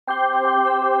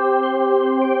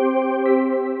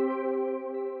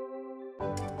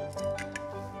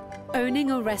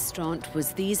Owning a restaurant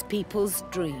was these people's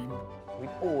dream. We'd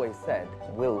always said,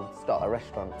 we'll start a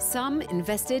restaurant. Some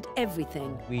invested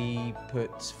everything. We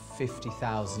put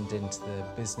 50,000 into the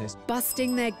business.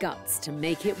 Busting their guts to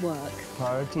make it work.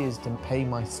 Priority is to pay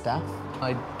my staff.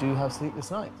 I do have sleepless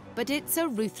nights. But it's a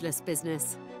ruthless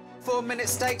business. 4-minute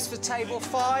steaks for table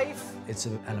 5. It's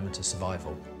an element of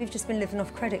survival. We've just been living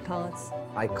off credit cards.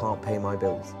 I can't pay my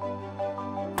bills.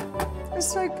 I'm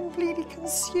so completely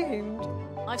consumed.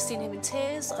 I've seen him in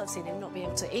tears, I've seen him not be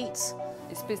able to eat.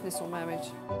 It's business or marriage.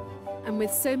 And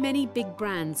with so many big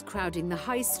brands crowding the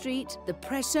high street, the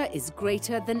pressure is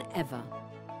greater than ever.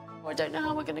 I don't know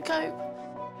how we're going to cope.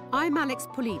 I'm Alex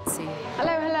Polizzi.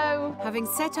 Hello, hello. Having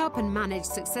set up and managed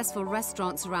successful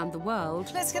restaurants around the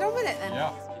world, Let's get on with it then.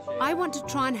 Yeah. I want to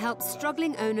try and help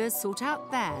struggling owners sort out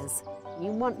theirs. You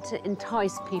want to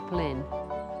entice people in.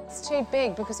 It's too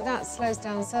big because that slows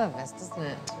down service, doesn't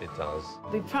it? It does.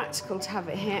 It'll be practical to have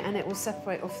it here and it will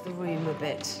separate off the room a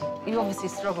bit. You obviously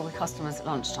struggle with customers at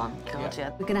lunchtime. God, yeah.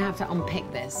 We're going to have to unpick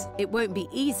this. It won't be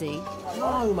easy,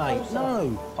 No, mate,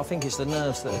 no. I think it's the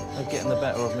nerves that are getting the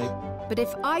better of me. but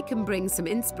if I can bring some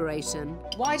inspiration,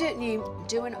 Why don't you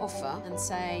do an offer and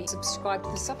say, subscribe to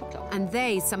the supper club? and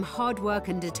they some hard work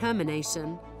and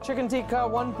determination, Chicken tikka,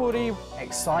 1 puri.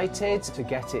 Excited to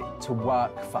get it to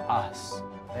work for us.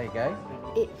 There you go.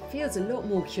 It feels a lot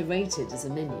more curated as a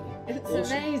menu. It's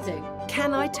amazing.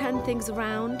 can I turn things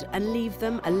around and leave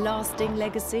them a lasting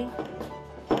legacy?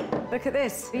 Look at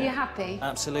this. Are you happy?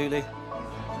 Absolutely.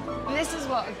 This is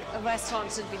what a restaurant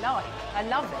should be like. I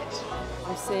love it.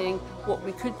 I'm seeing what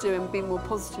we could do and being more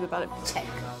positive about it. Check.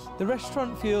 The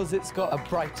restaurant feels it's got a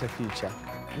brighter future.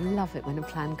 I love it when a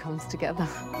plan comes together.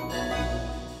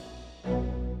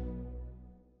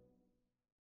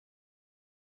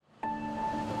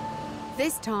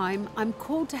 This time, I'm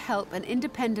called to help an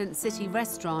independent city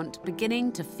restaurant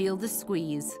beginning to feel the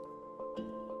squeeze.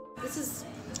 This is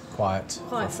Quiet for a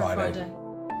quiet for a Friday.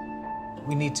 Friday.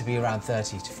 We need to be around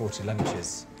 30 to 40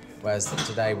 lunches, whereas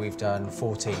today we've done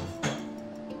 14.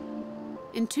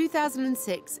 In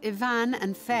 2006, Yvan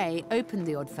and Faye opened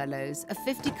the Oddfellows, a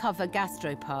 50-cover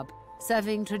gastro pub,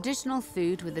 serving traditional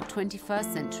food with a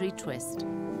 21st century twist.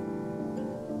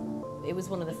 It was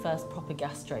one of the first proper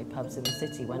gastro pubs in the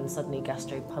city when suddenly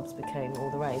gastro pubs became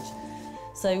all the rage.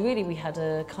 So really we had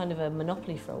a kind of a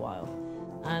monopoly for a while.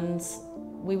 And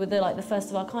we were like the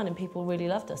first of our kind and people really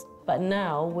loved us. But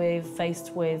now we're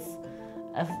faced with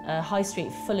a high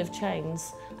street full of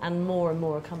chains and more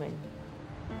are coming.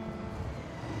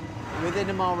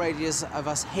 Within a mile radius of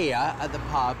us here at the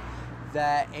pub,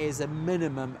 there is a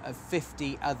minimum of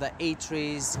 50 other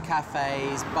eateries,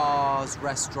 cafes, bars,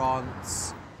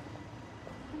 restaurants.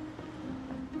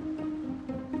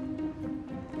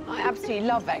 I absolutely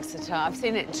love Exeter. I've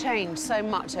seen it change so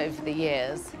much over the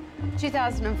years.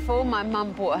 2004, my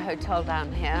mum bought a hotel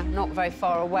down here, not very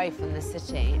far away from the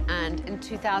city. And in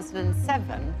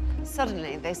 2007,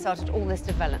 suddenly they started all this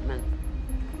development.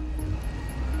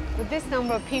 With this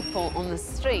number of people on the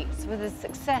streets, with the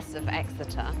success of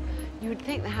Exeter, you would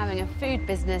think that having a food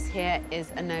business here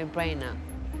is a no-brainer.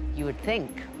 You would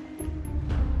think.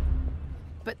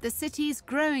 But the city's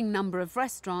growing number of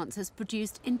restaurants has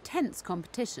produced intense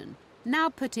competition, now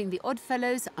putting the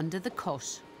Oddfellows under the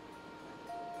cosh.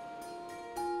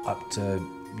 Up to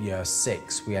year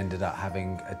 6, we ended up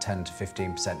having a 10 to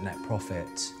 15% net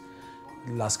profit.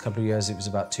 The last couple of years, it was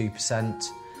about 2%,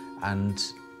 and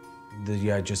the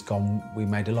year just gone, we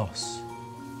made a loss.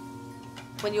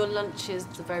 When your lunches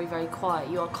are very, very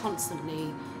quiet, you're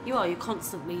constantly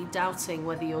doubting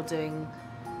whether you're doing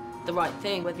the right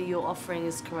thing, whether your offering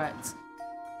is correct.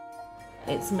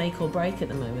 It's make or break at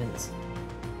the moment.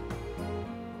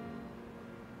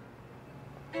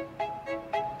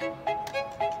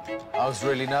 I was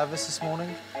really nervous this morning.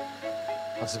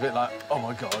 I was a bit like, oh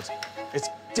my God, it's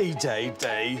D-Day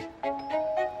day.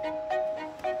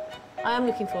 I am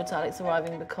looking forward to Alex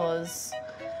arriving because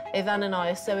Yvan and I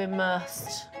are so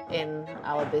immersed in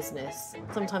our business.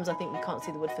 Sometimes I think you can't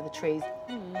see the wood for the trees.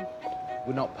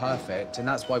 We're not perfect, and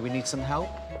that's why we need some help.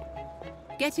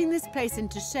 Getting this place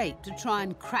into shape to try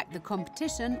and crack the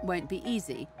competition won't be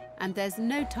easy, and there's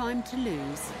no time to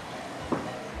lose.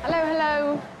 Hello,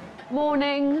 hello.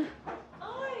 Morning.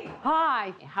 Hi.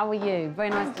 Hi. How are you?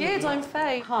 Very nice to meet you. Good, I'm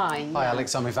Faye. Hi. Hi,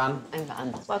 Alex, I'm Yvan.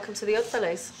 Yvan. Welcome to the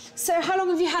Oddfellows. So how long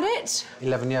have you had it?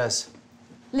 11 years.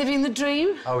 Living the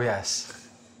dream? Oh, yes.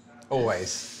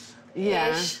 Always.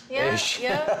 Yeah. Ish. Yeah, Ish.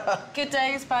 yeah. Good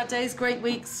days, bad days, great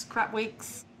weeks, crap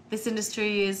weeks. This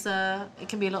industry is, it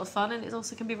can be a lot of fun and it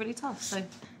also can be really tough. So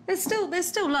there's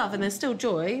still love and there's still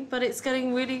joy, but it's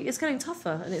getting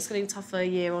tougher and it's getting tougher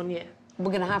year on year.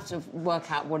 we're going to have to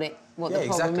work out what the problem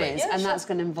exactly. is, and that's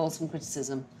going to involve some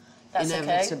criticism. That's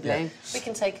inevitably. okay. We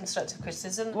can take constructive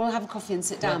criticism. We'll have a coffee and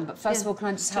sit down, but first of all, can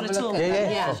I just have a look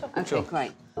at Yeah, them? sure. Okay,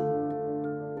 great.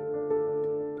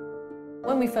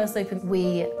 When we first opened,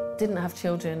 we didn't have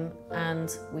children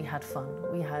and we had fun.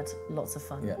 We had lots of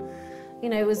fun. Yeah. You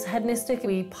know, it was hedonistic.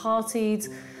 We partied.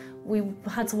 We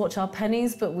had to watch our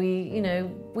pennies, but we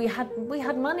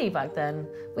had money back then.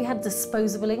 We had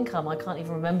disposable income. I can't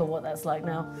even remember what that's like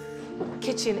now.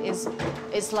 Kitchen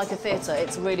it's like a theatre.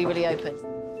 It's really, really open.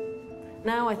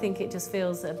 Now I think it just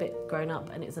feels a bit grown up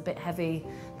and it's a bit heavy.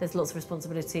 There's lots of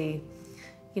responsibility,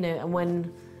 you know, and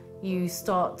when you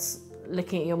start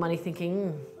looking at your money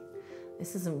thinking,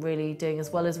 this isn't really doing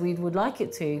as well as we would like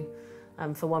it to,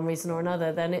 for one reason or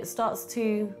another, then it starts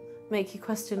to make you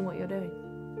question what you're doing.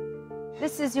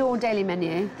 This is your daily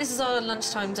menu. This is our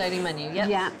lunchtime daily menu, yeah?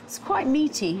 Yeah, it's quite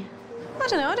meaty. I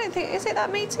don't know, I don't think, is it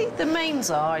that meaty? The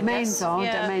mains are, I Mains guess. are,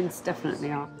 Yeah. the mains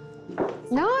definitely are.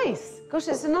 Nice. Gosh,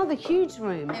 it's another huge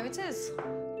room. Yeah, it is.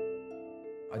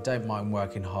 I don't mind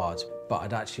working hard, but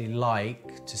I'd actually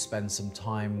like to spend some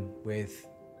time with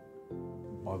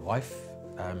my wife,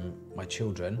 my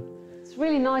children. It's a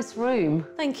really nice room.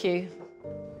 Thank you.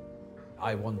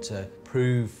 I want to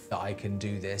prove that I can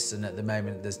do this, and at the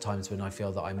moment there's times when I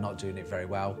feel that I'm not doing it very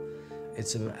well.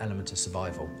 It's an element of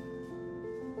survival.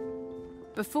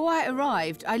 Before I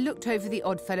arrived, I looked over the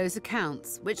Oddfellows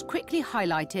accounts, which quickly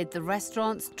highlighted the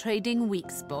restaurant's trading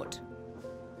weak spot.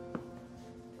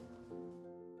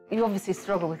 You obviously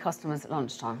struggle with customers at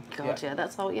lunchtime. God, yeah,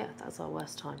 that's our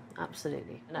worst time,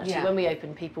 absolutely. And actually, Yeah. when we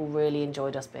opened, people really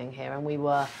enjoyed us being here, and we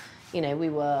were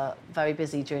very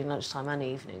busy during lunchtime and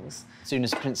evenings. As soon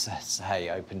as Princess Hay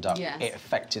opened up, Yes. it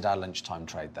affected our lunchtime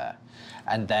trade there.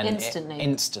 And then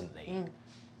Instantly.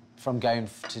 From going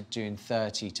to doing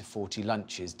 30 to 40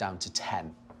 lunches down to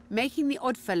 10. Making the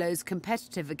Oddfellows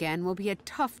competitive again will be a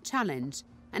tough challenge,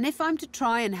 and if I'm to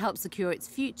try and help secure its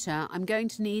future, I'm going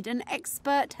to need an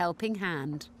expert helping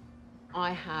hand.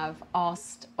 I have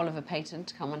asked Oliver Payton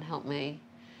to come and help me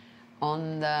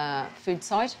on the food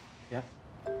side. Yeah.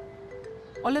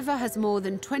 Oliver has more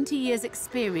than 20 years'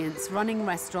 experience running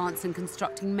restaurants and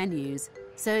constructing menus,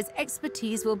 so his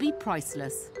expertise will be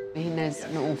priceless. He knows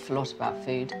an awful lot about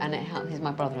food, and he's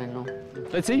my brother-in-law.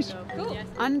 Let's eat.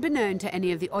 Unbeknown to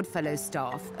any of the Oddfellows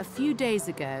staff, a few days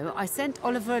ago, I sent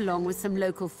Oliver along with some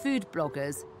local food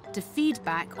bloggers to feed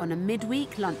back on a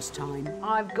midweek lunchtime.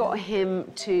 I've got him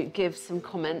to give some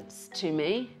comments to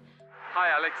me. Hi,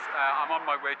 Alex. I'm on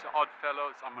my way to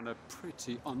Oddfellows. I'm on a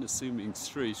pretty unassuming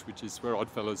street, which is where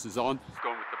Oddfellows is on.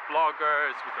 Going with the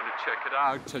bloggers, we're going to check it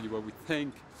out, tell you what we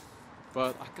think.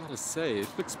 But I gotta say, it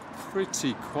looks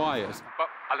pretty quiet. But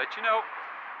I'll let you know.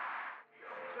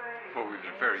 Well, we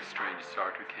had a very strange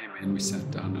start. We came in, we sat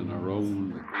down on our own.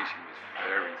 The greeting was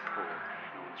very poor.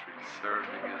 No one's really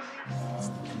serving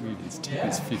us. It's taken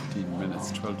us 15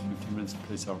 minutes, 12 to 15 minutes to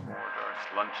place our order.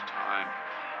 It's lunchtime,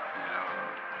 you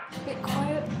know. A bit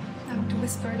quiet. I have to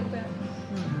whisper a little bit.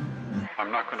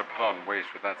 I'm not going to put on weight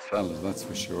with that salad, that's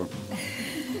for sure.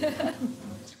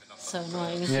 So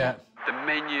annoying, isn't Yeah. it?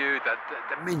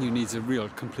 The menu needs a real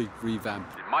complete revamp.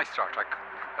 In my start,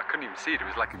 I couldn't even see it. It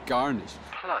was like a garnish.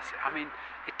 Plus, I mean,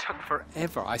 it took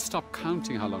forever. I stopped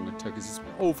counting how long it took. It's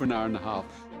over an hour and a half.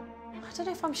 I don't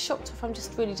know if I'm shocked or if I'm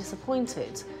just really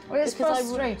disappointed. Well, it's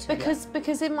frustrating.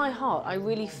 Because in my heart, I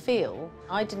really feel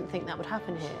I didn't think that would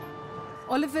happen here.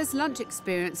 Oliver's lunch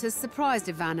experience has surprised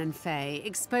Yvan and Faye,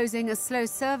 exposing a slow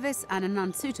service and an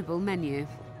unsuitable menu.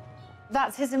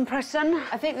 That's his impression.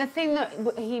 I think the thing that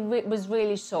was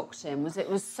really shocked him was it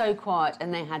was so quiet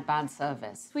and they had bad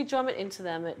service. We drum it into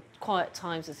them at quiet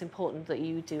times. It's important that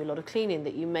you do a lot of cleaning,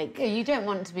 that you make... Yeah, you don't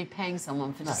want to be paying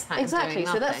someone for just Exactly, doing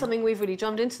so that's nothing. something we've really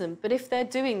drummed into them. But if they're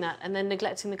doing that and then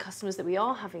neglecting the customers that we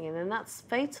are having in, then that's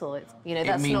fatal. That's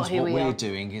It means not who what we we're are.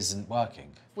 doing isn't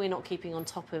working. We're not keeping on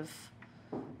top of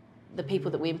the people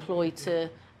that we employ to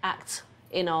act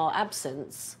in our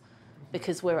absence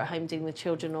because we're at home dealing with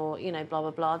children or, blah,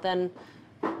 blah, blah, then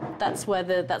that's where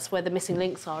the missing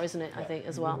links are, isn't it, I think,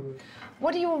 as well.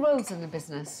 What are your roles in the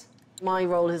business? My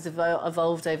role has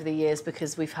evolved over the years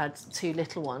because we've had two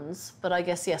little ones. But I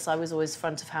guess, yes, I was always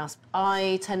front of house.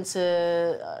 I tend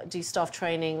to do staff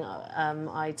training.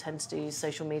 I tend to do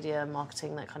social media,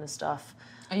 marketing, that kind of stuff.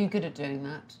 Are you good at doing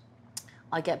that?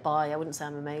 I get by. I wouldn't say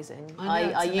I'm amazing.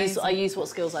 I use what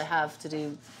skills I have to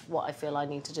do what I feel I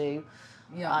need to do.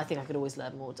 Yeah. I think I could always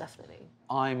learn more, definitely.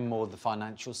 I'm more the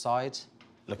financial side,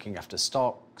 looking after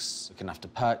stocks, looking after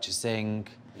purchasing.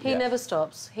 He never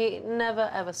stops. He never,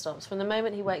 ever stops. From the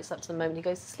moment he wakes up to the moment he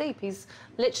goes to sleep, he's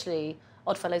literally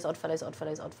Oddfellows, Oddfellows,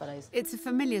 Oddfellows, Oddfellows. It's a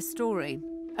familiar story.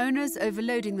 Owners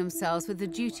overloading themselves with the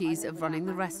duties of running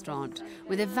the restaurant,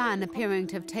 with Yvan appearing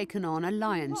to have taken on a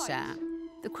lion's share.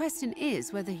 The question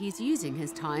is whether he's using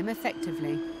his time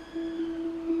effectively.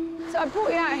 So I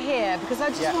brought you out here because I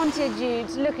just wanted you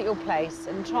to look at your place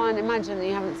and try and imagine that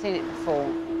you haven't seen it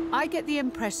before. I get the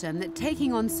impression that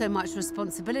taking on so much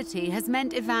responsibility has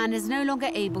meant Yvan is no longer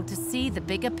able to see the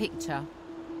bigger picture.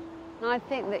 And I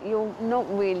think that you're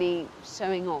not really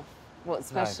showing off what's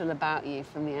special about you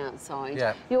from the outside.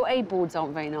 Yeah. Your A-boards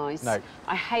aren't very nice. No.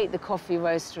 I hate the coffee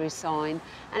roastery sign,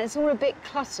 and it's all a bit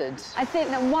cluttered. I think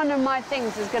that one of my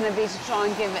things is going to be to try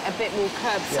and give it a bit more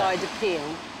curbside appeal.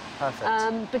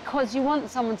 Perfect. Because you want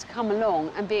someone to come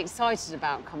along and be excited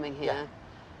about coming here.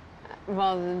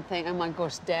 Rather than think, oh my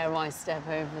gosh, dare I step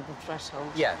over the threshold?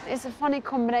 Yeah. It's a funny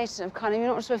combination of kind of, you're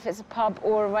not sure if it's a pub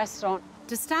or a restaurant.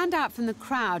 To stand out from the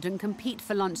crowd and compete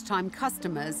for lunchtime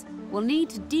customers, we'll need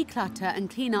to declutter and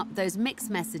clean up those mixed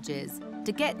messages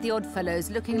to get the Oddfellows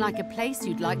looking like a place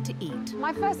you'd like to eat.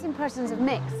 My first impressions are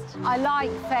mixed. I like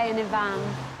Faye and Yvan,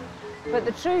 but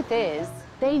the truth is,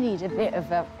 they need a bit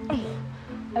of a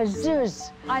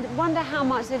zhuzh. I wonder how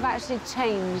much they've actually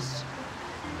changed,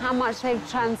 how much they've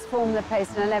transformed the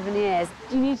place in 11 years.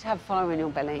 You need to have fire in your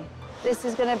belly. This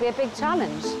is going to be a big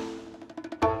challenge.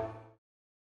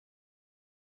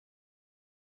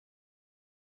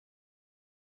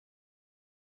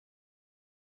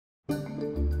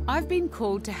 I've been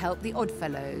called to help the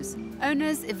Oddfellows.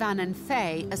 Owners Yvan and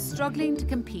Faye are struggling to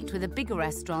compete with the bigger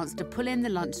restaurants to pull in the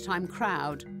lunchtime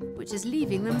crowd, which is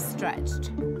leaving them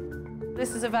stretched.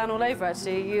 This is Yvan all over,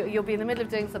 actually. You'll be in the middle of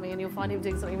doing something and you'll find him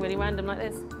doing something really random like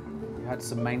this. We had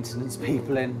some maintenance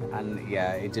people in, and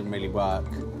yeah, it didn't really work.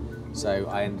 So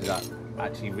I ended up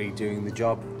actually redoing the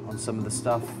job on some of the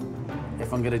stuff.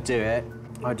 If I'm going to do it,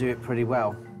 I do it pretty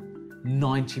well.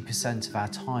 90% of our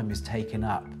time is taken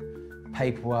up.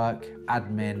 Paperwork,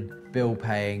 admin, bill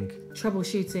paying.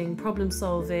 Troubleshooting, problem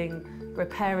solving,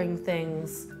 repairing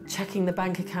things, checking the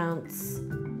bank accounts.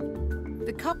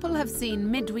 The couple have seen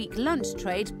midweek lunch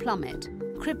trade plummet,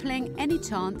 crippling any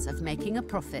chance of making a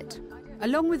profit.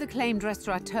 Along with acclaimed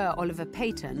restaurateur Oliver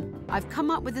Payton, I've come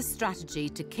up with a strategy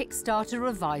to kickstart a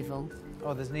revival.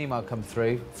 Oh, there's an email come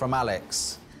through from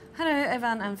Alex. Hello,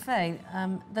 Yvan and Faye.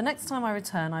 The next time I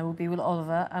return, I will be with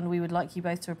Oliver, and we would like you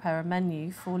both to prepare a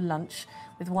menu for lunch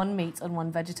with 1 meat and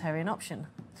 1 vegetarian option.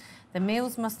 The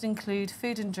meals must include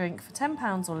food and drink for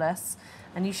 £10 or less,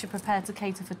 and you should prepare to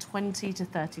cater for 20 to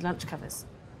 30 lunch covers.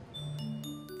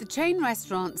 The chain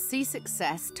restaurants see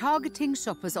success targeting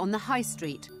shoppers on the high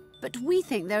street, but we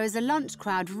think there is a lunch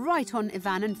crowd right on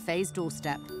Yvan and Faye's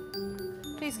doorstep.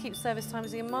 Please keep service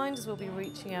times in mind, as we'll be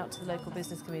reaching out to the local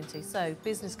business community. So,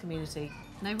 business community,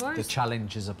 no worries. The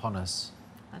challenge is upon us.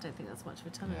 I don't think that's much of a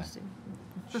challenge,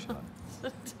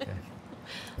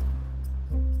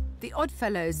 The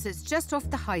Oddfellows sits just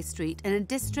off the high street in a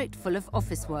district full of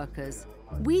office workers.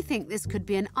 We think this could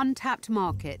be an untapped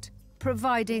market,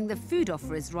 providing the food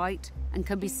offer is right and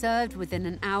can be served within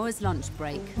an hour's lunch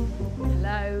break.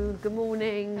 Hello, good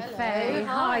morning, Faye.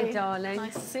 Hi, darling.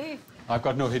 Nice to see you. I've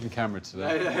got no hidden camera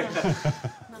today.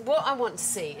 What I want to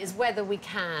see is whether we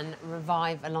can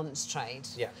revive a lunch trade.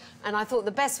 Yeah. And I thought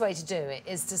the best way to do it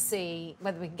is to see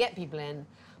whether we can get people in,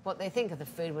 what they think of the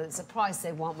food, whether it's a price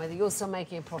they want, whether you're still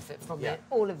making a profit from it,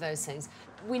 all of those things.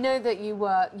 We know that you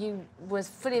were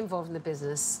fully involved in the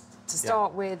business to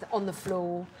start with, on the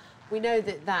floor. We know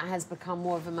that that has become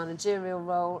more of a managerial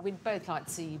role. We'd both like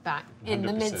to see you back in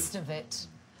the 100%. midst of it.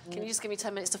 Can you just give me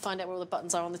 10 minutes to find out where all the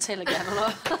buttons are on the till again?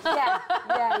 Yeah.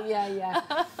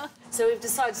 So we've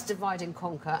decided to divide and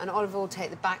conquer, and Oliver will take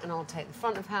the back and I'll take the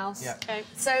front of house. Yeah. Okay.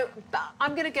 So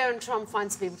I'm going to go and try and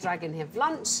find some people to drag in here for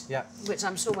lunch, which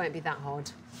I'm sure won't be that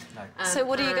hard. No. So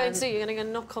what are you going to do? You're going to go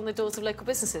knock on the doors of local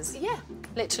businesses? Yeah.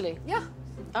 Literally? Yeah.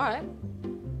 All right.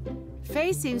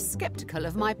 Faye seems sceptical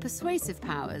of my persuasive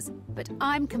powers, but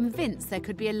I'm convinced there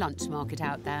could be a lunch market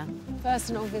out there. First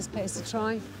and obvious place to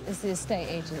try is the estate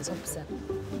agents opposite.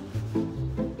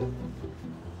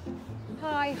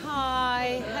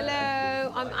 Hi.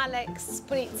 Hello, I'm Alex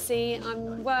Polizzi.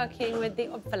 I'm working with the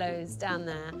Oddfellows down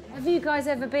there. Have you guys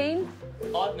ever been?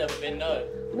 I've never been, no.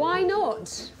 Why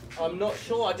not? I'm not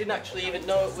sure. I didn't actually even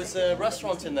know it was a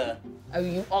restaurant in there. Oh,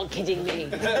 you are kidding me.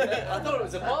 I thought it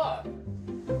was a bar.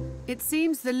 It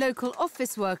seems the local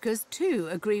office workers, too,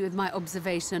 agree with my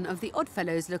observation of the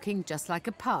Oddfellows looking just like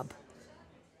a pub.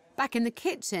 Back in the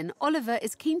kitchen, Oliver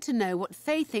is keen to know what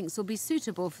Faye thinks will be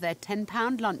suitable for their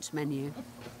 £10 lunch menu.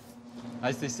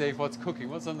 As they say, what's cooking?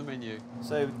 What's on the menu?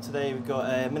 So today we've got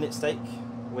a minute steak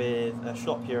with a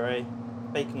shallot puree,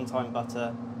 bacon and thyme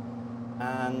butter,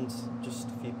 and just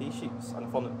a few pea shoots and a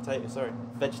fondant potato, sorry.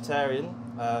 Vegetarian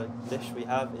dish we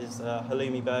have is a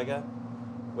halloumi burger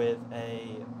with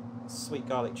a sweet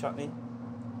garlic chutney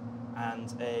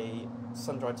and a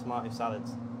sun-dried tomato salad.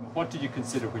 What did you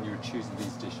consider when you were choosing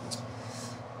these dishes?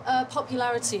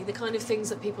 Popularity, the kind of things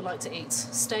that people like to eat.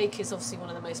 Steak is obviously one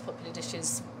of the most popular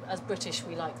dishes. As British,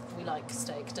 we like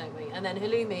steak, don't we? And then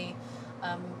halloumi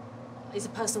is a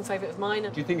personal favourite of mine.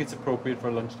 Do you think it's appropriate for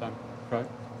lunchtime, right?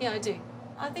 Yeah, I do.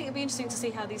 I think it'd be interesting to see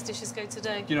how these dishes go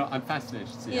today. You know, I'm fascinated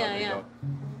to see how they go.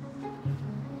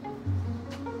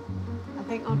 I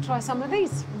think I'll try some of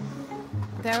these.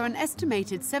 There are an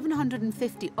estimated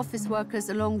 750 office workers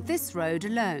along this road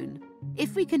alone.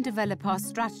 If we can develop our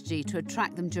strategy to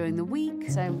attract them during the week...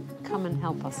 So come and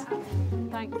help us.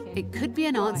 Thank you. It could be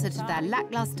an answer to their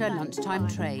lacklustre lunchtime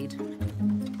trade.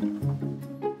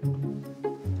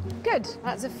 Good,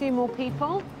 that's a few more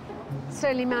people.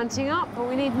 Slowly mounting up, but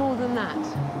we need more than that.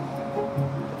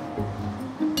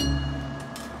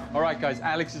 All right, guys,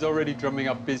 Alex is already drumming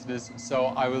up business, so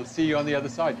I will see you on the other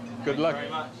side. Good luck. Thank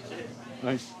you very much.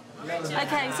 Nice.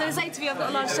 OK, so there's 8 of you. I've got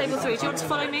a large table 3. Do you want to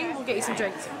follow me? We'll get you some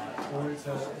drinks.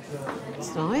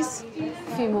 It's nice.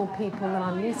 A few more people than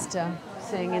I'm used to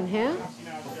seeing in here.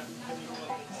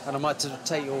 And I might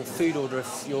take your food order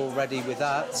if you're ready with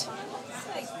that.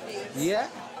 Yeah?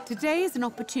 Today is an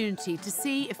opportunity to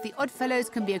see if the Oddfellows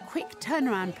can be a quick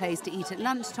turnaround place to eat at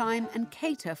lunchtime and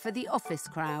cater for the office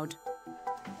crowd.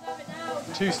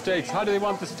 2 steaks. How do they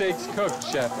want the steaks cooked,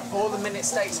 Chef? All the minute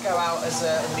steaks go out as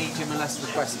a medium unless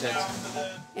requested.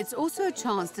 It's also a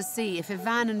chance to see if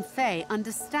Yvan and Faye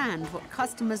understand what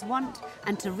customers want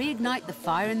and to reignite the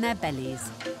fire in their bellies.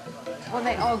 What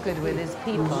they are good with is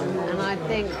people, and I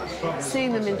think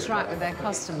seeing them interact with their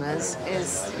customers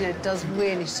does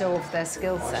really show off their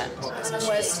skill set.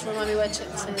 Remind me where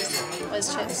Chips is.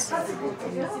 Where's Chips?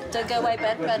 Don't go away,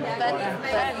 Ben. Ben.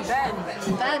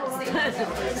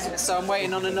 So I'm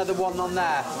waiting on another one on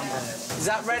there. Is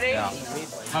that ready? Yeah.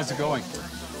 How's it going?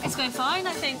 It's going fine,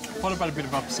 I think. What about a bit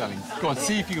of upselling? Go on,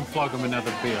 see if you can flog them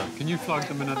another beer. Can you flog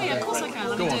them another beer? Oh, yeah, of course I can.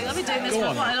 I've been doing this for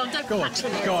a while. Don't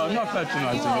patronise. Go on, I'm not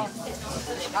patronising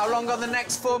it. How long on the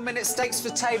next 4-minute steaks for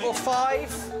table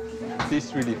 5?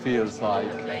 This really feels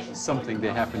like something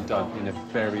they haven't done in a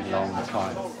very long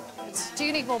time. Do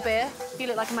you need more beer? You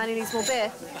look like a man who needs more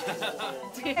beer.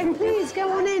 And please,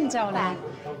 go on in, darling.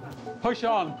 Push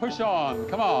on,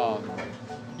 come on.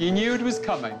 You knew it was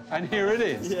coming, and here it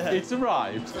is. Yeah. It's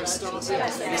arrived. This was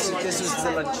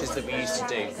the lunches that we used to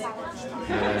do.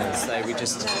 So we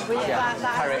just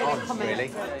carry it on, really.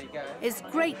 It's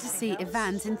great to see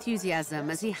Yvan's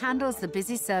enthusiasm as he handles the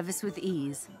busy service with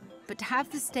ease. But have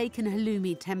the steak and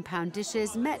halloumi £10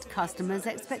 dishes met customers'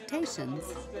 expectations?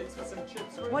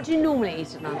 What do you normally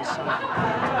eat at lunchtime?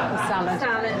 A salad?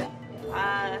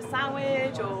 Salad.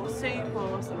 Sandwich or soup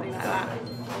or something like that.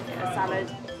 A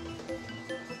salad.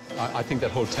 I think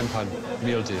that whole £10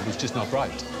 meal deal is just not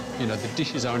right. You know, the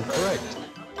dishes aren't correct.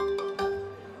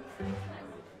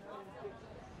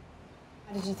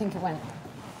 How did you think it went?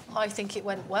 I think it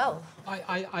went well.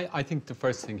 I think the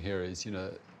first thing here is,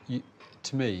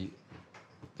 to me,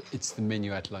 it's the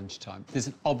menu at lunchtime. There's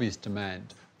an obvious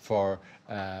demand for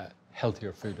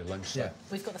healthier food at lunchtime. Yeah.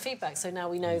 We've got the feedback, so now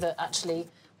we know that actually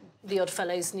the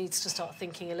Oddfellows needs to start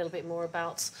thinking a little bit more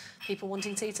about people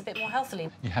wanting to eat a bit more healthily.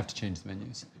 You have to change the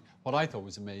menus. What I thought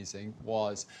was amazing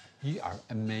was you are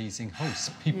amazing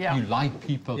hosts. People, You like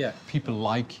people. Yeah. People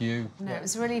like you. No, it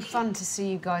was really fun to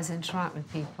see you guys interact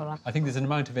with people. I think there's an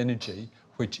amount of energy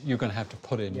which you're going to have to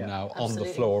put in now on the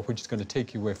floor, which is going to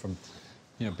take you away from,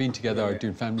 being together or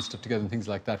doing family stuff together and things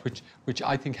like that, which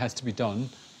I think has to be done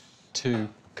to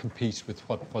compete with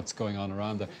what's going on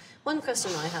around there. One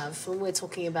question I have when we're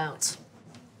talking about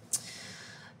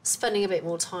spending a bit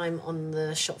more time on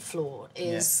the shop floor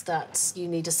is that you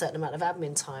need a certain amount of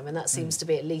admin time, and that seems to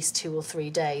be at least 2 or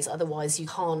 3 days. Otherwise, you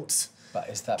can't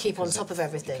keep on top of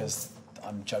everything. Because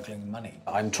I'm juggling money.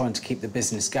 I'm trying to keep the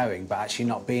business going, but actually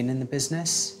not being in the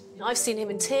business. I've seen him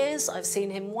in tears. I've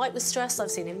seen him white with stress. I've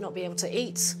seen him not be able to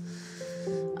eat.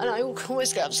 And I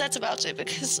always get upset about it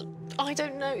because I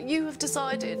don't know. You have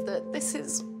decided that this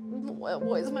is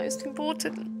what is most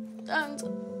important. And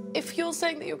if you're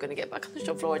saying that you're going to get back on the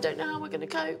shop floor, I don't know how we're going to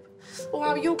cope or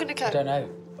how you're going to cope.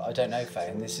 I don't know, Faye.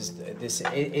 And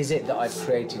is it that I've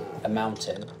created a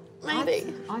mountain?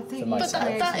 Maybe. I think but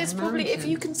that is probably, if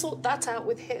you can sort that out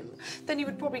with him, then you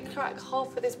would probably crack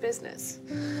half of this business.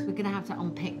 We're going to have to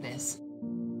unpick this.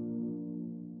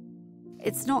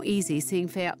 It's not easy seeing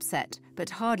Faye upset, but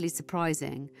hardly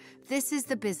surprising. This is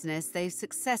the business they've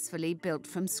successfully built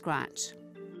from scratch.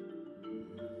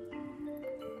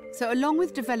 So along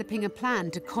with developing a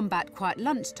plan to combat quiet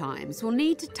lunchtimes, we'll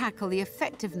need to tackle the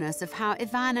effectiveness of how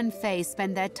Yvan and Faye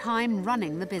spend their time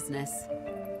running the business.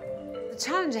 The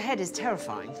challenge ahead is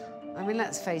terrifying. I mean,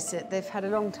 let's face it, they've had a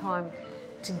long time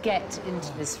to get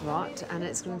into this rut, and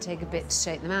it's going to take a bit to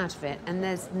shake them out of it, and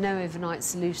there's no overnight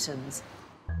solutions.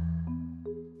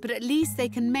 But at least they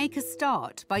can make a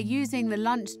start by using the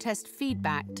lunch test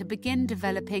feedback to begin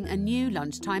developing a new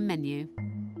lunchtime menu.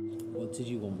 What did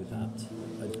you want with that?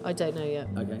 I don't know yet.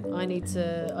 Okay. I need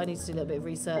to do a little bit of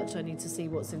research. I need to see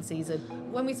what's in season.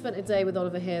 When we spent a day with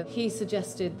Oliver here, he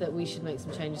suggested that we should make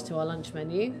some changes to our lunch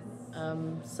menu.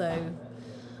 So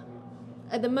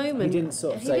at the moment, He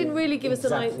didn't really give us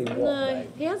an idea. what, No, though.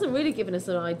 he hasn't really given us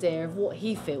an idea of what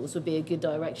he feels would be a good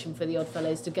direction for the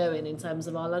Oddfellows to go in terms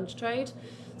of our lunch trade.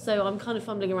 So I'm kind of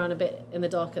fumbling around a bit in the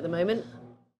dark at the moment.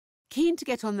 Keen to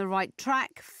get on the right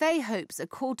track, Faye hopes a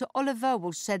call to Oliver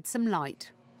will shed some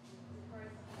light.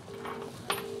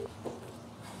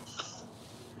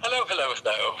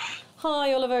 Hello.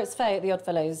 Hi, Oliver, it's Faye at the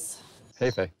Oddfellows. Hey,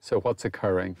 Faye. So what's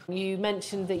occurring? You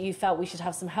mentioned that you felt we should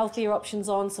have some healthier options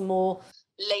on, some more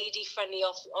lady-friendly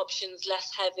options,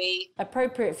 less heavy.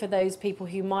 Appropriate for those people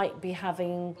who might be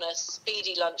having a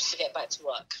speedy lunch to get back to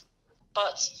work.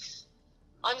 But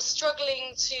I'm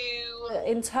struggling to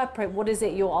interpret what is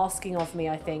it you're asking of me,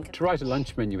 I think. To write a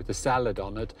lunch menu with a salad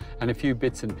on it and a few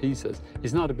bits and pieces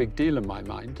is not a big deal in my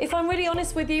mind. If I'm really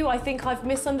honest with you, I think I've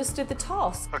misunderstood the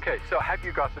task. OK, so have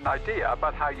you got an idea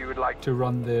about how you would like to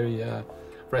run the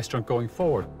restaurant going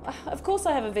forward? Of course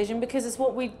I have a vision, because it's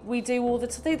what we do all the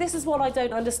time. This is what I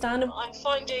don't understand and I'm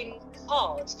finding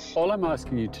hard. All I'm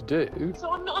asking you to do... So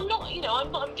I'm not, you know,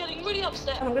 I'm getting really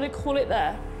upset and I'm going to call it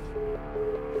there.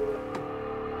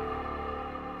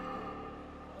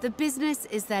 The business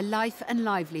is their life and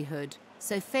livelihood,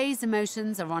 so Faye's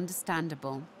emotions are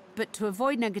understandable. But to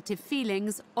avoid negative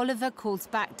feelings, Oliver calls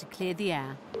back to clear the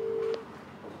air.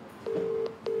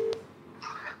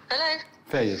 Hello.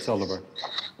 Faye, it's Oliver.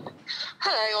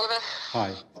 Hello, Oliver.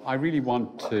 Hi. I really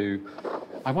want to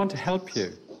help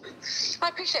you. I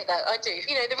appreciate that, I do.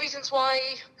 You know, the reasons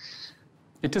why...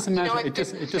 It doesn't matter. It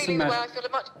doesn't matter. I feel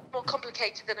much more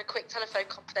complicated than a quick telephone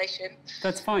conversation.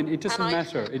 That's fine. It doesn't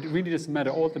matter. It really doesn't matter.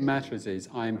 All that matters is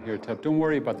I'm here to help. Don't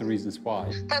worry about the reasons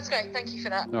why. That's great. Thank you for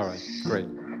that. All right. Great.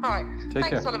 All right. Take care.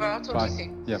 Thanks, Oliver. I'll talk Bye. to you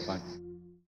soon. Yeah, bye.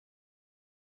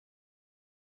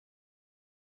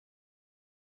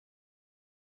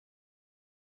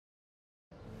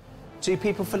 Two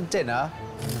people for dinner.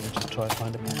 Just try and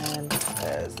find a pen.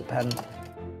 There's the pen.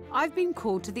 I've been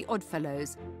called to the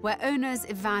Oddfellows, where owners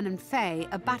Yvan and Faye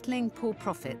are battling poor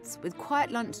profits with quiet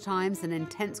lunchtimes and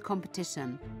intense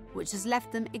competition, which has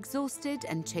left them exhausted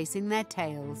and chasing their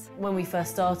tails. When we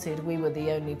first started, we were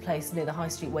the only place near the high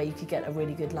street where you could get a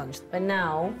really good lunch. But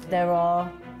now there are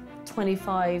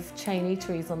 25 chain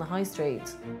eateries on the high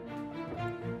street.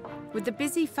 With the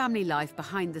busy family life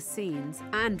behind the scenes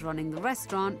and running the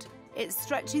restaurant, it's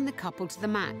stretching the couple to the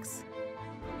max.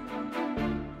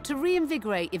 To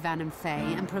reinvigorate Yvan and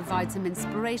Faye and provide some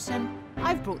inspiration,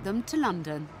 I've brought them to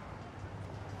London.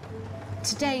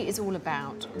 Today is all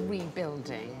about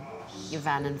rebuilding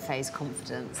Yvan and Faye's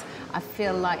confidence. I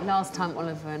feel like last time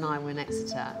Oliver and I were in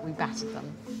Exeter, we battered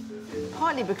them.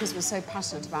 Partly because we're so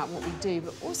passionate about what we do,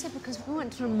 but also because we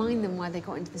want to remind them why they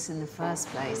got into this in the first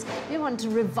place. We want to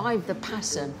revive the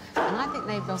passion, and I think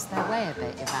they've lost their way a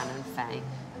bit, Yvan and Faye.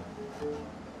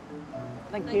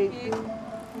 Thank you.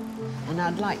 And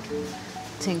I'd like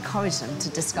to encourage them to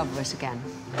discover it again.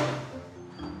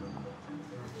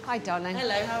 Hi, darling.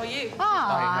 Hello, how are you? Hi.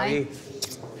 Hi, how are you?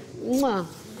 Mwah.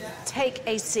 Take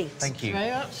a seat. Thank you.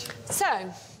 Very much.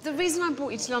 So, the reason I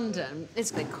brought you to London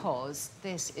is because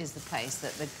this is the place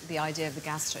that the idea of the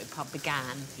Gastro pub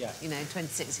began. Yeah. You know,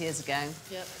 26 years ago.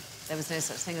 Yep. There was no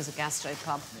such thing as a Gastro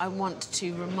pub. I want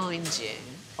to remind you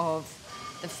of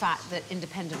the fact that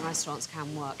independent restaurants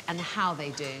can work and how they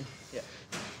do. Yeah.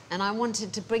 And I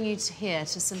wanted to bring you here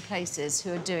to some places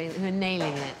who are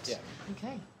nailing it. Yeah.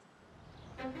 Okay.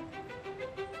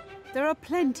 There are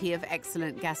plenty of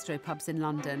excellent gastropubs in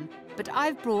London, but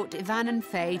I've brought Yvan and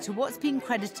Faye to what's been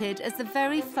credited as the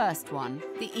very first one,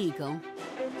 the Eagle.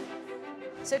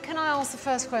 So can I ask the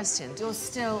first question? You're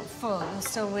still full, you're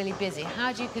still really busy.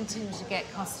 How do you continue to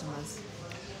get customers?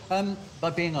 By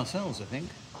being ourselves, I think.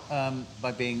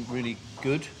 By being really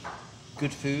good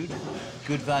food,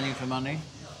 good value for money.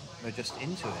 We're just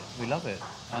into it. We love it,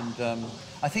 and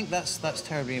I think that's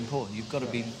terribly important. You've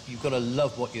got to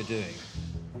love what you're doing.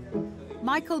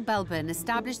 Michael Belbin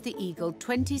established the Eagle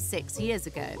 26 years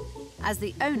ago. As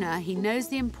the owner, he knows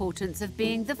the importance of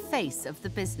being the face of the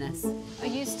business. Are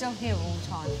you still here all the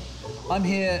time? I'm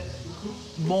here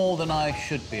more than I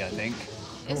should be, I think.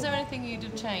 Is there anything you'd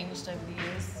have changed over the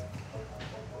years?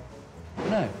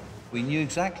 No. We knew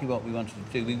exactly what we wanted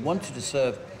to do. We wanted to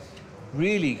serve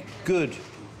really good,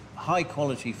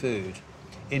 high-quality food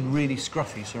in really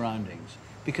scruffy surroundings,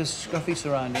 because scruffy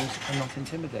surroundings are not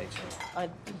intimidating. I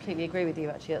completely agree with you,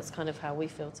 actually. That's kind of how we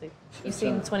feel, too. You've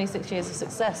seen 26 years of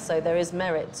success, so there is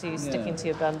merit to sticking to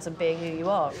your guns and being who you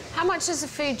are. How much has the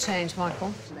food changed,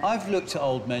 Michael? I've looked at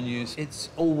old menus. It's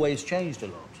always changed a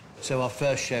lot. So our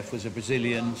first chef was a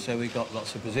Brazilian, so we got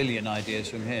lots of Brazilian ideas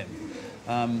from him.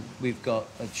 We've got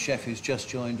a chef who's just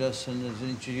joined us and has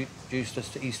introduced us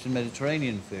to Eastern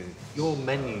Mediterranean food. Your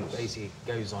menu basically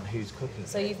goes on who's cooking.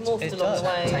 So you've morphed along the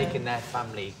way. Taking their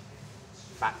family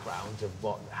background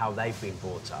of how they've been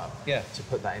brought up to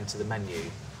put that into the menu.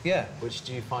 Yeah. Which,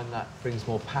 do you find that brings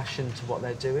more passion to what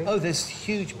they're doing? Oh, there's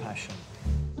huge passion.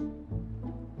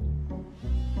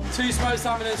 2 smoked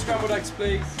salmon and scrambled eggs,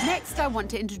 please. Next, I want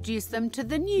to introduce them to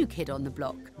the new kid on the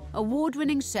block.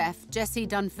 Award-winning chef Jessie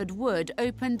Dunford-Wood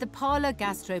opened the Parlour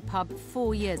Gastro pub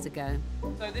 4 years ago.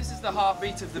 So this is the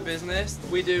heartbeat of the business.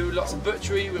 We do lots of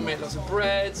butchery, we make lots of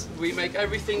bread, we make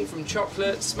everything from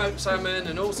chocolate, smoked salmon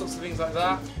and all sorts of things like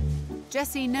that.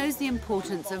 Jessie knows the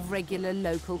importance of regular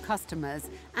local customers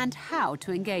and how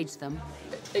to engage them.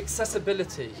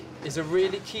 Accessibility is a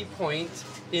really key point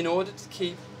in order to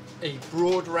keep a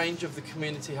broad range of the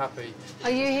community happy. Are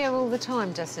you here all the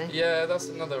time, Jessie? Yeah, that's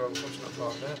another unfortunate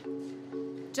part of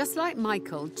it. Just like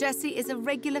Michael, Jessie is a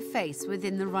regular face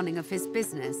within the running of his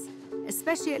business,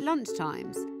 especially at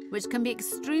lunchtimes, which can be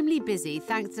extremely busy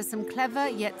thanks to some clever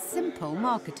yet simple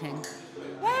marketing.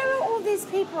 Where are all these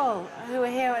people who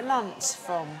are here at lunch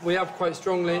from? We have quite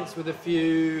strong links with a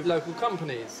few local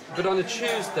companies. But on a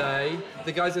Tuesday,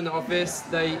 the guys in the office,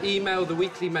 they email the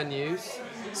weekly menus,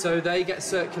 so they get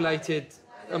circulated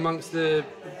amongst the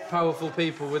powerful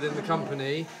people within the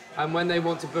company, and when they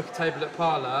want to book a table at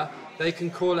Parlour, they can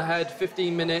call ahead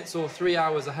 15 minutes or 3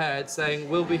 hours ahead saying,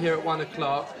 we'll be here at 1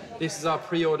 o'clock, this is our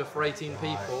pre-order for 18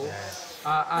 people.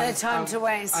 No time to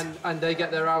waste. And they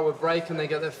get their hour break and they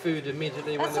get their food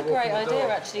immediately when they're walking the door. That's a great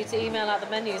idea, actually, to email out the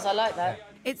menus. I like that.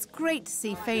 It's great to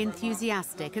see Faye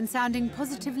enthusiastic and sounding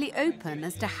positively open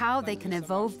as to how they can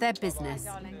evolve their business.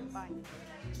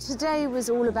 Today was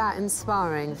all about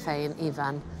inspiring Faye and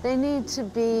Yvan. They need to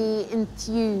be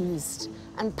enthused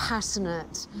and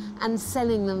passionate and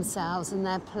selling themselves and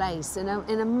their place in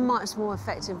a much more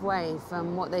effective way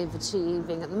from what they've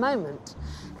achieving at the moment.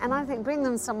 And I think bringing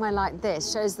them somewhere like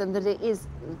this shows them that it is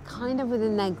kind of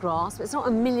within their grasp. It's not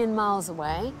a million miles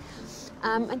away.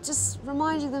 And just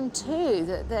reminding them too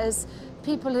that there's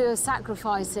people who are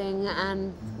sacrificing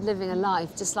and living a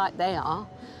life just like they are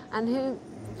and who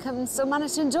can still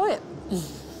manage to enjoy it.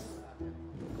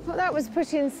 Well, that was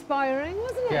pretty inspiring,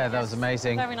 wasn't it? Yeah, that was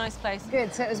amazing. Very nice place.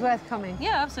 Good, so it was worth coming.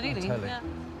 Yeah, absolutely. Totally. Yeah.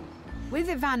 With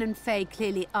Yvan and Faye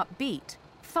clearly upbeat,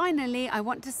 finally I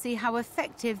want to see how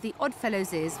effective the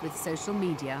Oddfellows is with social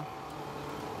media.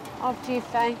 After you,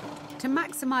 Faye. To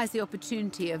maximise the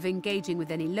opportunity of engaging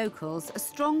with any locals, a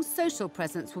strong social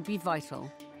presence will be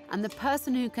vital. And the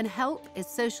person who can help is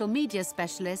social media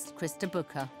specialist Krista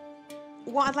Booker.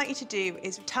 What I'd like you to do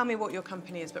is tell me what your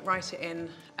company is, but write it in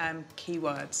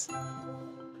keywords.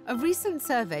 A recent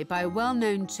survey by a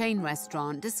well-known chain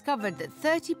restaurant discovered that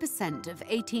 30% of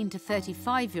 18 to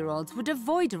 35-year-olds would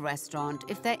avoid a restaurant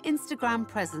if their Instagram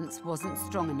presence wasn't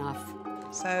strong enough.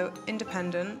 So,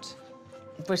 independent.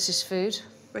 British food.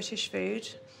 British food.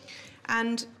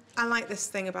 And I like this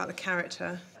thing about the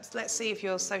character. So let's see if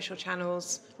your social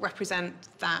channels represent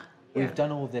that. We've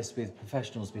done all this with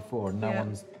professionals before and no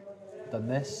one's done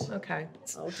this. OK.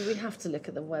 Oh, do we have to look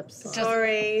at the website?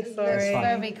 Sorry. It's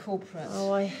very corporate.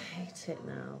 Oh, I hate it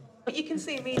now. But you can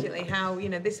see immediately how, you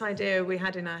know, this idea we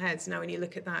had in our heads, now when you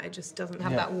look at that, it just doesn't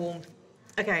have that warmth.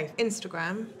 OK,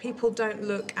 Instagram. People don't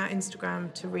look at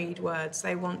Instagram to read words.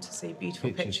 They want to see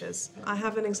beautiful pictures. I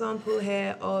have an example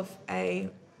here of a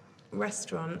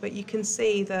restaurant, but you can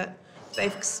see that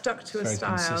they've stuck to a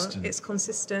style. Consistent. It's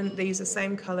consistent. They use the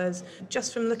same colours.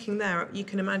 Just from looking there, you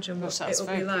can imagine what it will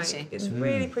be like. Pretty. It's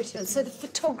really pretty. So the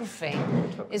photography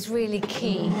is really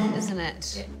key, isn't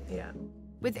it? Yeah.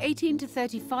 With 18 to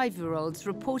 35-year-olds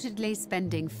reportedly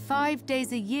spending 5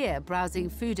 days a year browsing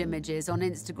food images on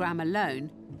Instagram alone,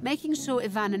 making sure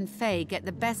Yvan and Faye get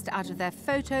the best out of their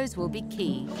photos will be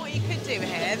key. What you could do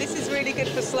here, this is really good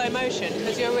for slow motion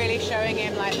because you're really showing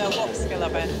him like the wok skill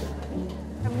of it.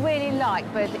 I really like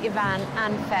both Yvan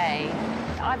and Faye.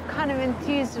 I've kind of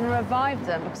enthused and revived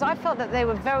them because I felt that they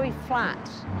were very flat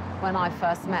when I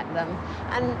first met them.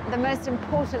 And the most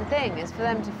important thing is for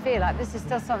them to feel like this is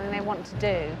still something they want to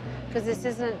do Because this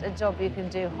isn't a job you can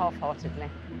do half-heartedly.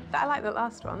 I like the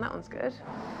last one, that one's good.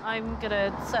 I'm going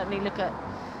to certainly look at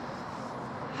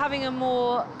having a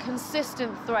more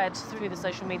consistent thread through the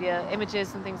social media,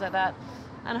 images and things like that,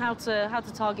 and how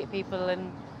to target people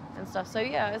and stuff. So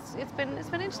yeah, it's been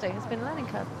interesting. It's been a learning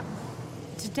curve.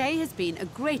 Today has been a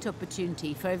great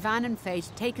opportunity for Yvan and Faye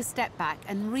to take a step back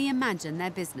and reimagine their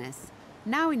business.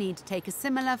 Now we need to take a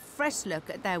similar, fresh look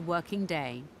at their working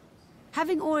day.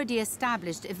 Having already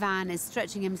established Yvan is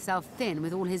stretching himself thin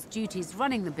with all his duties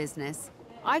running the business,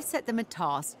 I've set them a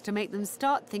task to make them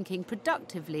start thinking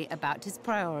productively about his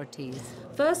priorities.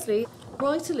 Firstly,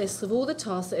 write a list of all the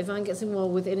tasks that Yvan gets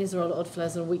involved with in his role at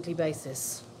Oddfellows on a weekly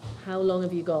basis. How long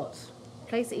have you got?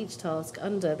 Place each task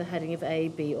under the heading of A,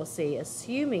 B or C,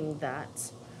 assuming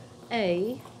that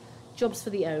A, jobs for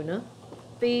the owner,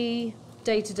 B,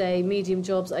 day-to-day, medium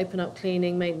jobs, open up,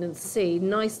 cleaning, maintenance, C,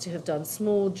 nice to have done,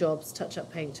 small jobs,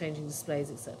 touch-up paint, changing displays,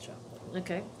 etc.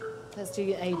 OK, let's do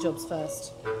your A jobs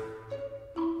first.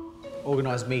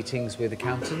 Organise meetings with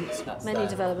accountants. That's Menu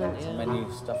development, yeah.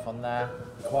 Menu stuff on there.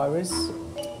 Inquiries.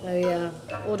 Oh, yeah.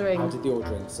 Ordering. I did the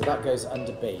ordering, so that goes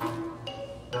under B.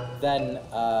 Then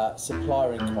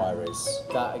supplier inquiries.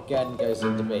 That again goes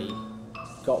under B.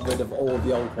 Got rid of all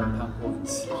the old £1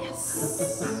 coins.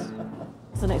 Yes.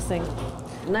 What's the next thing?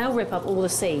 Now rip up all the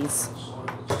C's.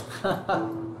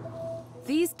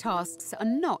 These tasks are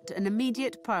not an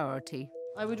immediate priority.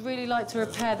 I would really like to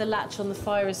repair the latch on the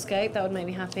fire escape. That would make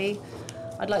me happy.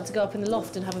 I'd like to go up in the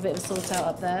loft and have a bit of a sort out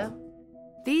up there.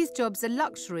 These jobs are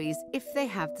luxuries if they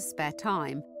have the spare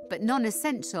time, but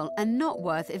non-essential and not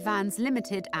worth Yvan's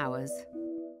limited hours.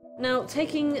 Now,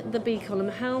 taking the B column,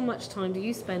 how much time do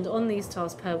you spend on these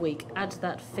tasks per week? Add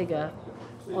that figure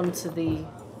onto the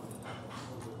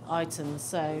items.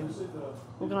 So,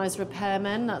 organised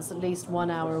repairmen, that's at least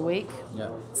 1 hour a week.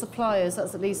 Yeah. Suppliers,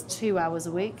 that's at least 2 hours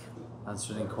a week.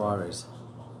 Answering inquiries.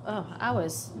 Oh,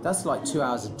 hours. That's like 2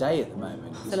 hours a day at the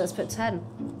moment. So let's put 10.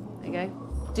 There you go.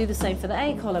 Do the same for the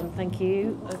A column, thank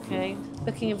you. OK.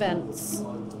 Booking events.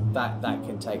 That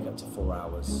can take up to 4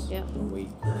 hours a week.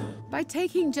 By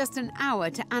taking just an hour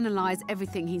to analyse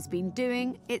everything he's been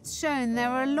doing, it's shown there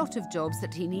are a lot of jobs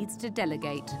that he needs to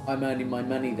delegate. I'm earning my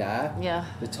money there. Yeah.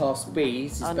 The task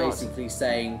Bs is basically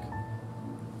saying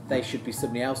they should be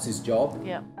somebody else's job.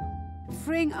 Yeah.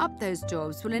 Freeing up those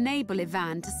jobs will enable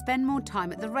Yvan to spend more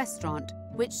time at the restaurant,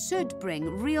 which should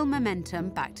bring real momentum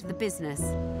back to the business.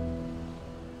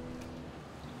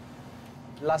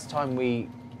 Last time we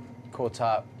caught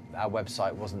up, our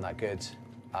website wasn't that good.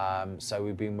 So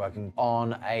we've been working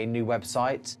on a new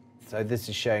website. So this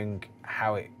is showing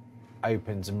how it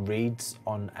opens and reads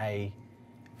on a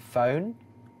phone.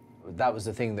 That was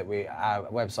the thing that our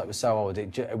website was so old,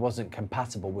 it wasn't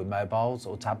compatible with mobiles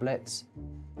or tablets.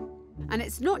 And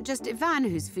it's not just Yvan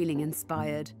who's feeling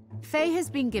inspired. Faye has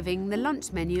been giving the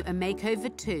lunch menu a makeover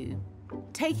too.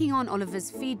 Taking on Oliver's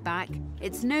feedback,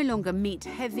 it's no longer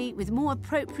meat-heavy with more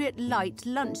appropriate light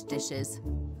lunch dishes.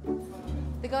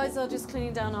 The guys are just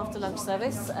cleaning down after lunch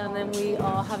service, and then we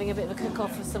are having a bit of a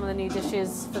cook-off of some of the new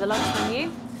dishes for the lunch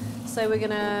menu. So we're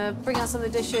going to bring out some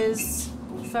of the dishes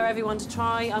for everyone to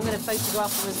try. I'm going to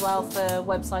photograph them as well for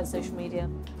website, social media.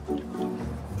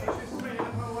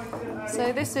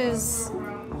 So this is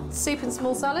soup and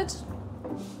small salad.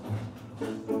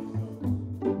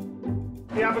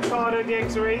 The avocado, the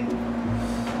eggs are in,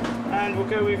 and we'll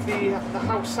go with the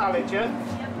house salad, yeah?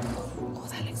 Oh,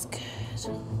 that looks good.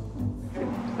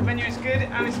 The menu is good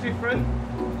and it's different.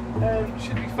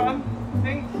 Should be fun, I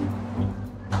think.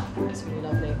 That's really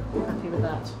lovely. Happy with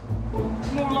that.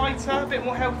 It's more lighter, a bit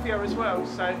more healthier as well,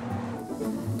 so.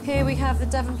 Here we have the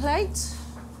Devon plate.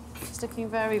 It's looking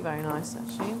very, very nice,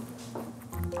 actually.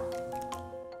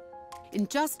 In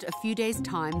just a few days'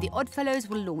 time, the Oddfellows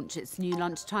will launch its new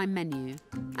lunchtime menu.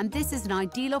 And this is an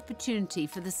ideal opportunity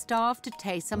for the staff to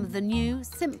taste some of the new,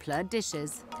 simpler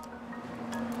dishes.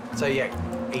 So yeah,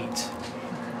 eat.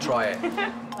 Try it.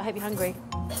 I hope you're hungry.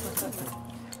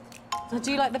 Do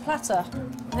you like the platter?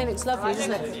 I think it looks lovely,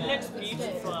 doesn't it? It looks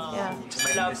beautiful. Yeah.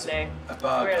 Lovely. A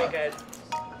burger. Really good.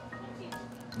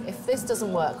 If this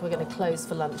doesn't work, we're going to close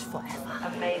for lunch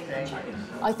forever. Amazing.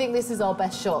 I think this is our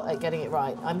best shot at getting it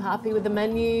right. I'm happy with the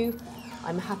menu.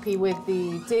 I'm happy with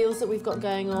the deals that we've got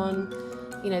going on.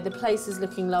 You know, the place is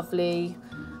looking lovely.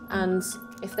 And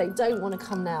if they don't want to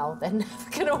come now, they're never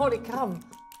going to want to come.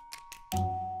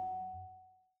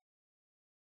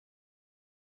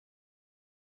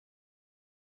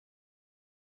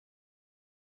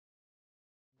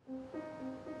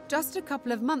 Just a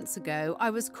couple of months ago, I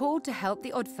was called to help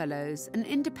the Oddfellows, an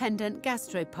independent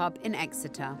gastro pub in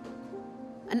Exeter.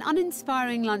 An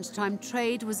uninspiring lunchtime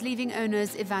trade was leaving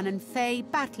owners Yvan and Faye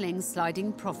battling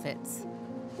sliding profits.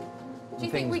 Do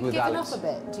you think we'd given up a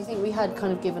bit? Do you think we had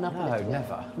kind of given up a little bit?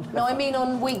 Never. No, I mean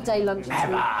on weekday lunches.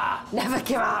 Never! Never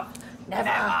give up!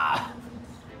 Never!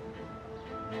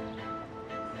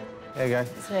 There you go.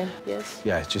 So, yes.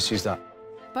 Yeah, just use that.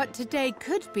 But today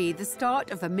could be the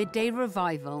start of a midday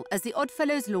revival as the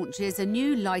Oddfellows launches a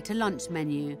new lighter lunch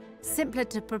menu, simpler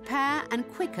to prepare and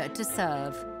quicker to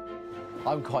serve.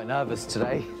 I'm quite nervous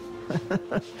today.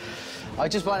 I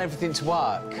just want everything to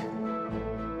work.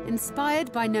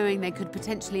 Inspired by knowing they could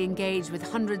potentially engage with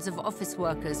hundreds of office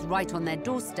workers right on their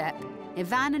doorstep,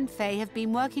 Yvan and Faye have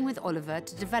been working with Oliver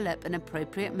to develop an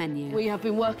appropriate menu. We have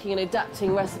been working and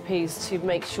adapting recipes to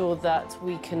make sure that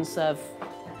we can serve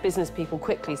business people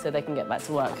quickly so they can get back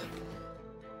to work.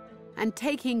 And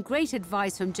taking great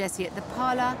advice from Jessie at the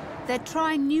parlour, they're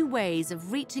trying new ways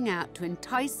of reaching out to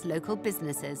entice local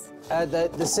businesses.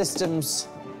 The system's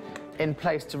in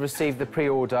place to receive the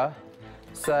pre-order.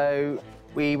 So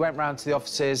we went round to the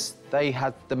offices, they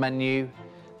had the menu,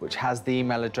 which has the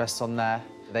email address on there.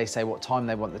 They say what time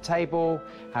they want the table,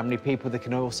 how many people. They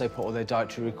can also put all their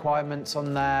dietary requirements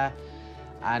on there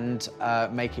and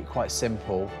make it quite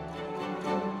simple.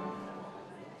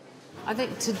 I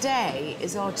think today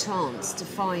is our chance to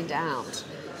find out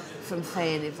from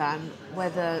Faye and Yvan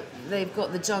whether they've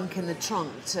got the junk in the trunk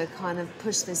to kind of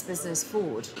push this business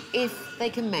forward. If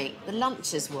they can make the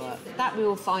lunches work, that we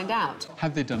will find out.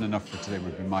 Have they done enough for today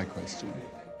would be my question.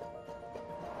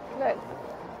 Look,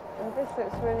 well, this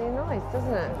looks really nice,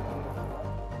 doesn't it?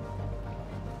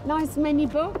 Nice menu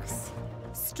box.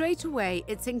 Straight away,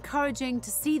 it's encouraging to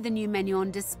see the new menu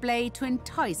on display to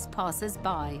entice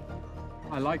passers-by.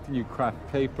 I like the new craft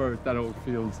paper. That all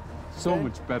feels so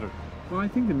much better. Well, I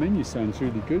think the menu sounds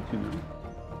really good, you know.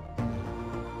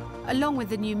 Along with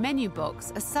the new menu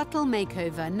box, a subtle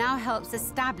makeover now helps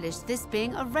establish this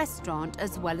being a restaurant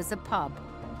as well as a pub.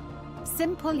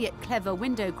 Simple yet clever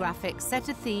window graphics set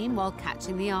a theme while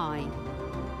catching the eye.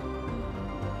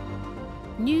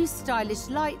 New stylish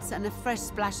lights and a fresh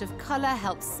splash of colour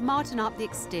help smarten up the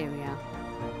exterior.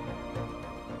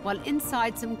 While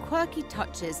inside, some quirky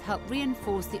touches help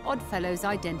reinforce the Oddfellows'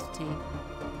 identity.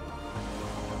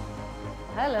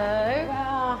 Hello.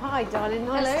 Wow, hi, darling.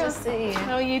 Nice Hello. to see you.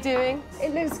 How are you doing?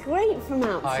 It looks great from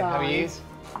outside. Hi, how are you?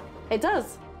 It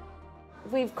does.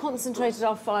 We've concentrated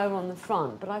our fire on the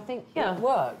front, but I think it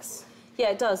works. Yeah,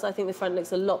 it does. I think the front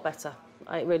looks a lot better.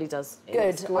 It really does. It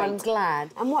looks Good, great. I'm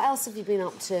glad. And what else have you been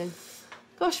up to?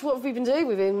 Gosh, what have we been doing?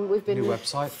 We've been New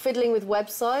website. fiddling with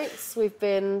websites. We've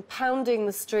been pounding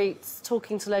the streets,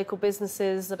 talking to local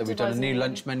businesses. So we've done a new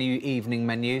lunch menu, evening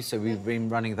menu, so we've been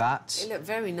running that. It looked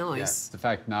very nice. Yes, the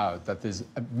fact now that there's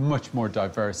a much more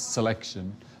diverse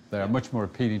selection, they are much more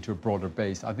appealing to a broader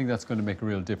base. I think that's going to make a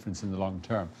real difference in the long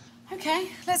term.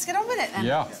 OK, let's get on with it then.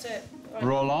 Yeah, Let's do it.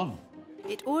 roll on.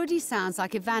 It already sounds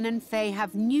like Yvan and Faye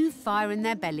have new fire in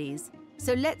their bellies.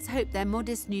 So let's hope their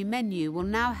modest new menu will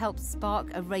now help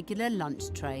spark a regular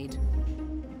lunch trade.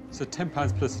 So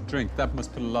 £10 plus a drink, that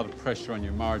must put a lot of pressure on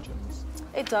your margins.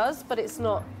 It does, but it's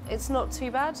not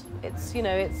too bad. It's, you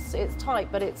know, it's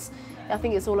tight, but I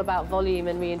think it's all about volume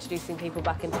and reintroducing people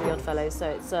back into the Oddfellows.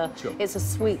 So it's a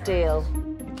sweet deal.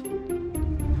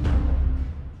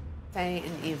 Faye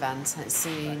and Yvan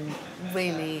seem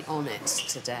really on it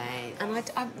today, and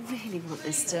I really want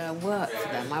this to work for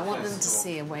them. I want them to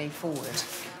see a way forward,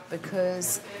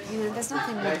 because, you know, there's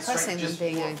nothing more depressing than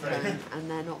being open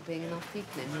and there not being enough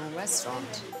people in your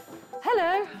restaurant.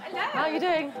 Hello. Hello. How are you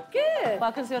doing? Good.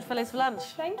 Welcome to the Oddfellows for lunch.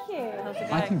 Thank you. How's it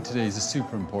going? I think today is a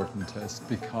super important test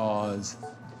because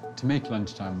to make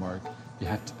lunchtime work, you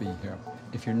have to be here.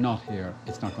 If you're not here,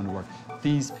 it's not going to work.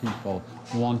 These people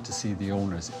want to see the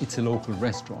owners. It's a local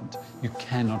restaurant. You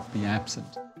cannot be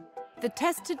absent. The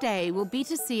test today will be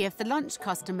to see if the lunch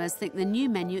customers think the new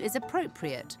menu is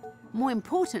appropriate. More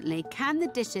importantly, can the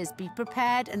dishes be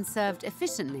prepared and served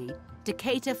efficiently to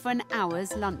cater for an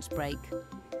hour's lunch break?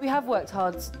 We have worked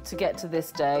hard to get to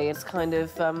this day. It's kind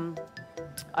of,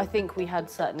 I think we had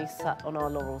certainly sat on our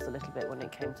laurels a little bit when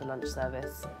it came to lunch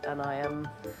service, and I am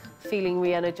feeling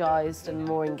re-energised and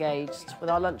more engaged with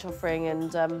our lunch offering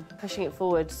and pushing it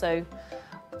forward. So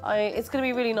it's going to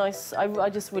be really nice. I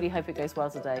just really hope it goes well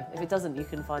today. If it doesn't, you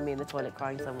can find me in the toilet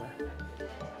crying somewhere.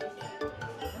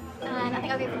 And I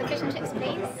think I'll go for the fish and chips,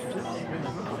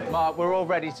 please. Mark, we're all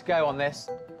ready to go on this.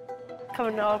 Come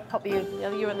on, I'll pop you.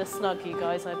 You're in the snug, you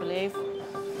guys, I believe.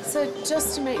 So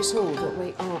just to make sure that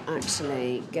we are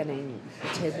actually getting the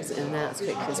tables in and out as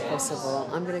quickly as possible,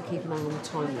 I'm going to keep an eye on the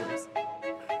time lapse.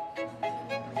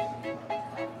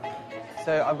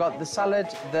 So I've got the salad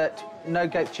that no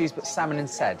goat cheese but salmon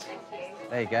instead.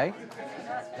 There you go.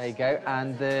 There you go.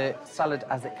 And the salad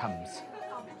as it comes.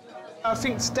 I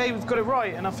think today we've got it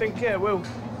right, and I think, yeah, it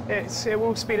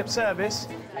will speed up service.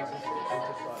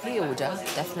 Pre-order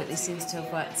definitely seems to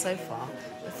have worked so far.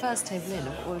 The first table in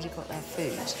have already got their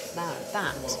food. Now,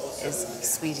 that is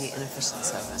speedy and efficient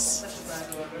service.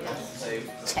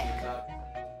 Check.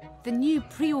 The new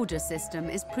pre-order system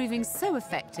is proving so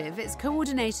effective, its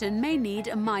coordination may need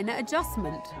a minor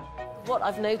adjustment. What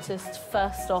I've noticed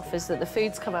first off is that the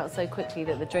food's come out so quickly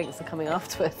that the drinks are coming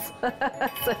afterwards.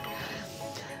 So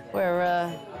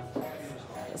we're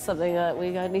something that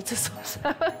we need to sort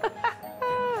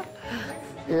out.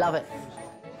 Love it.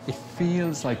 It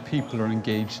feels like people are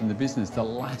engaged in the business. The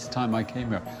last time I came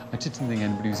here, I just didn't think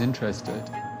anybody was interested.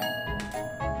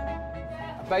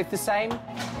 Both the same?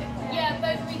 Yeah,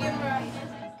 both medium rare.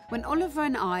 When Oliver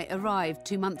and I arrived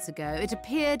 2 months ago, it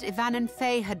appeared Yvan and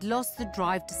Faye had lost the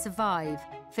drive to survive,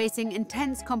 facing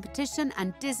intense competition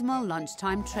and dismal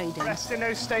lunchtime trading. Resting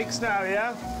those steaks now,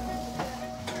 yeah?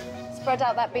 Spread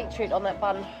out that beetroot on that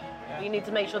bun. You need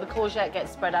to make sure the courgette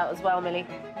gets spread out as well, Millie.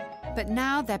 But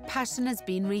now their passion has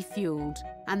been refueled,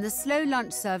 and the slow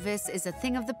lunch service is a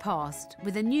thing of the past,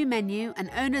 with a new menu and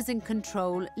owners in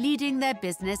control leading their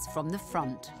business from the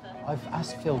front. I've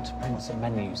asked Phil to print some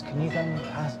menus. Can you go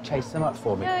and chase them up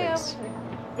for me, please?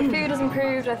 The food has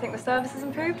improved. I think the service has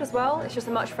improved as well. It's just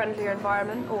a much friendlier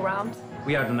environment all round.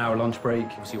 We had an hour lunch break.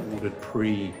 Obviously ordered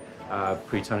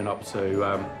pre-turning up,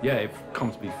 so yeah, it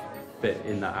comfortably fit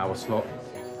in that hour slot.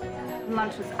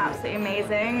 Lunch was absolutely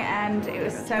amazing, and it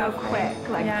was so quick.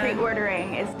 Like,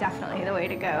 pre-ordering is definitely the way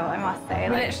to go, I must say.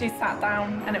 We like, literally sat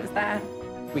down and it was there.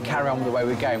 We carry on the way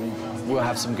we're going, we'll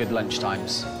have some good lunch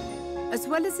times. As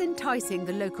well as enticing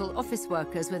the local office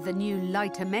workers with a new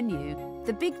lighter menu,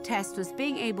 the big test was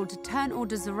being able to turn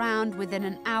orders around within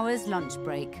an hour's lunch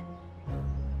break.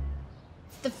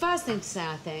 The first thing to say,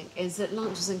 I think, is that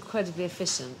lunch was incredibly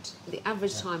efficient. The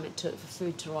average time it took for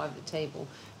food to arrive at the table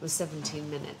was 17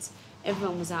 minutes.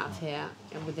 Everyone was out of here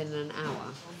within an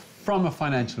hour. From a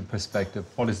financial perspective,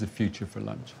 what is the future for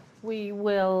lunch? We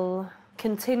will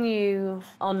continue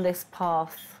on this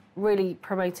path, really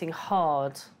promoting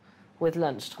hard with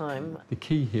lunchtime. The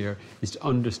key here is to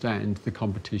understand the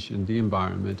competition, the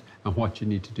environment, and what you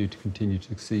need to do to continue to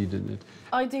succeed in it.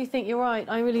 I do think you're right,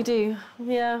 I really do.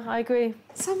 Yeah, I agree.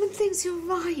 Someone thinks you're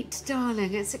right,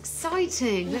 darling. It's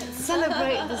exciting. Let's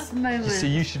celebrate this moment. So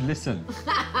you should listen.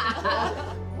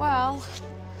 Well,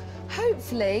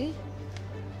 hopefully,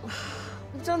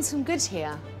 we've done some good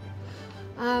here.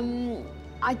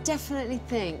 I definitely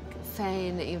think Faye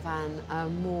and Yvan are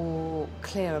more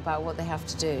clear about what they have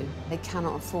to do. They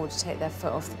cannot afford to take their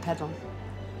foot off the pedal.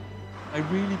 I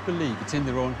really believe it's in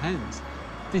their own hands.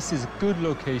 This is a good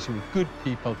location with good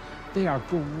people. They are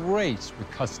great with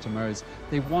customers.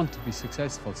 They want to be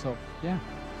successful. So, yeah,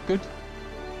 good.